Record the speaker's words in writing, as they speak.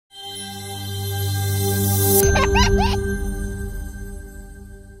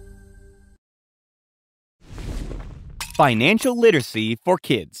Financial Literacy for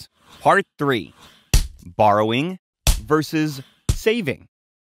Kids, Part 3, Borrowing versus Saving.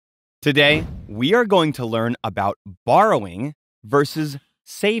 Today, we are going to learn about borrowing versus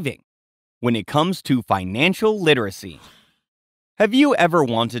saving when it comes to financial literacy. Have you ever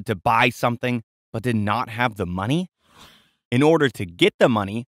wanted to buy something but did not have the money? In order to get the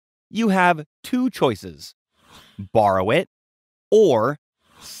money, you have two choices: borrow it or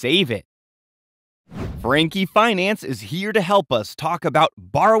save it. Frankie Finance is here to help us talk about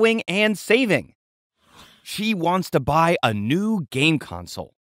borrowing and saving. She wants to buy a new game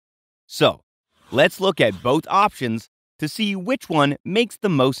console. So, let's look at both options to see which one makes the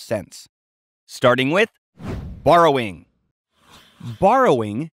most sense. Starting with borrowing.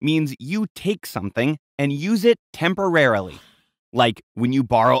 Borrowing means you take something and use it temporarily, like when you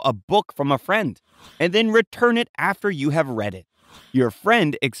borrow a book from a friend and then return it after you have read it. Your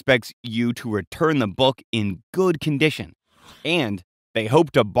friend expects you to return the book in good condition, and they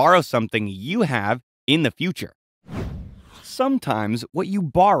hope to borrow something you have in the future. Sometimes what you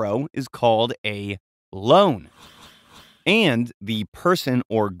borrow is called a loan, and the person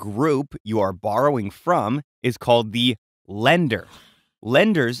or group you are borrowing from is called the lender.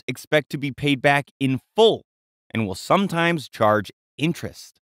 Lenders expect to be paid back in full and will sometimes charge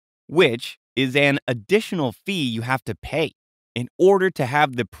interest, which is an additional fee you have to pay in order to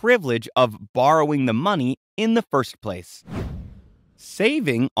have the privilege of borrowing the money in the first place.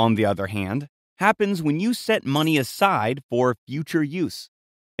 Saving, on the other hand, happens when you set money aside for future use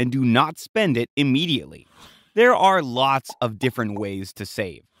and do not spend it immediately. There are lots of different ways to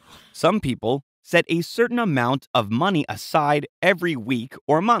save. Some people set a certain amount of money aside every week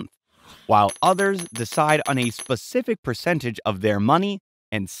or month, while others decide on a specific percentage of their money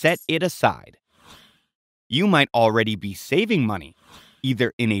and set it aside. You might already be saving money,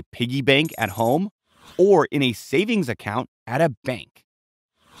 either in a piggy bank at home or in a savings account at a bank.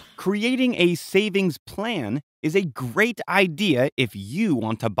 Creating a savings plan is a great idea if you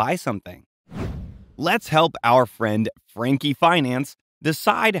want to buy something. Let's help our friend Frankie Finance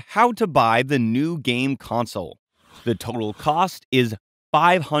decide how to buy the new game console. The total cost is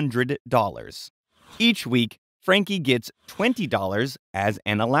 $500. Each week, Frankie gets $20 as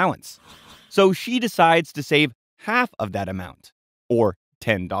an allowance. So she decides to save half of that amount, or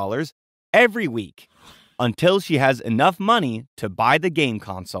 $10, every week, until she has enough money to buy the game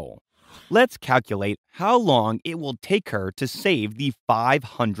console. Let's calculate how long it will take her to save the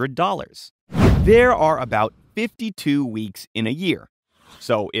 $500. There are about 52 weeks in a year.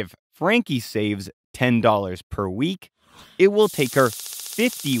 So if Frankie saves $10 per week, it will take her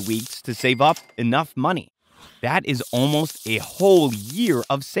 50 weeks to save up enough money. That is almost a whole year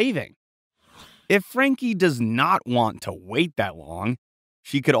of saving. If Frankie does not want to wait that long,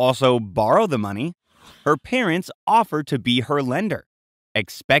 she could also borrow the money. Her parents offer to be her lender,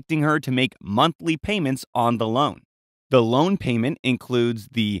 expecting her to make monthly payments on the loan. The loan payment includes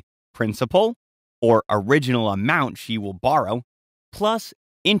the principal, or original amount she will borrow, plus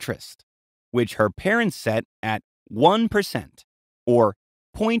interest, which her parents set at 1%, or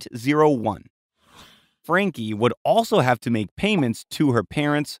 0.01. Frankie would also have to make payments to her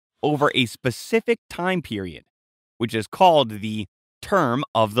parents over a specific time period, which is called the term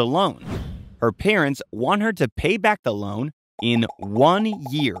of the loan. Her parents want her to pay back the loan in 1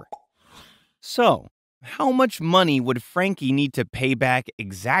 year. So, how much money would Frankie need to pay back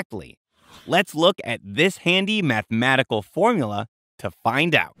exactly? Let's look at this handy mathematical formula to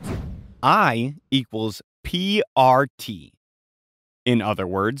find out. I equals PRT. In other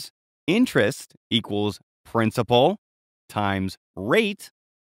words, interest equals principal times rate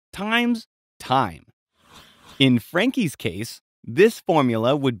times time. In Frankie's case, this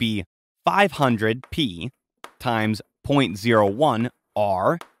formula would be 500p times 0.01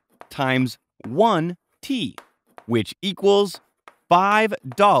 r times 1t, which equals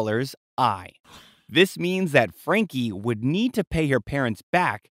 $5 I. This means that Frankie would need to pay her parents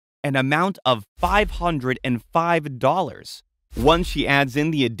back an amount of $505 once she adds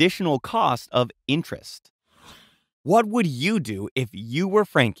in the additional cost of interest. What would you do if you were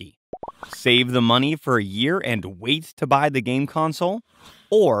Frankie? Save the money for a year and wait to buy the game console?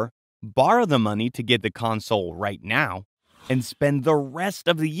 Or borrow the money to get the console right now and spend the rest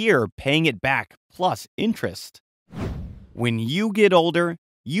of the year paying it back plus interest? When you get older,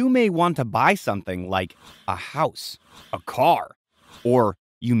 you may want to buy something like a house, a car, or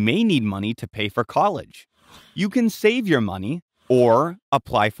you may need money to pay for college. You can save your money or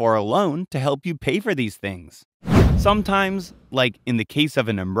apply for a loan to help you pay for these things. Sometimes, like in the case of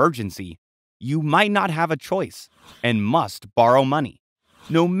an emergency, you might not have a choice and must borrow money.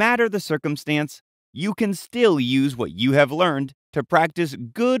 No matter the circumstance, you can still use what you have learned to practice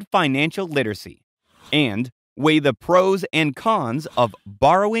good financial literacy and weigh the pros and cons of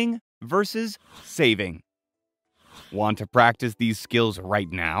borrowing versus saving. Want to practice these skills right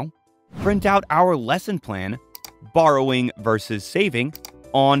now? Print out our lesson plan, Borrowing versus Saving,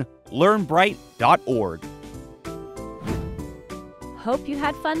 on learnbright.org. Hope you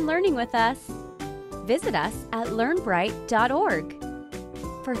had fun learning with us. Visit us at learnbright.org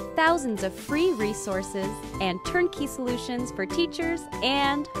for thousands of free resources and turnkey solutions for teachers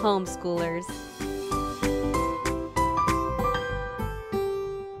and homeschoolers.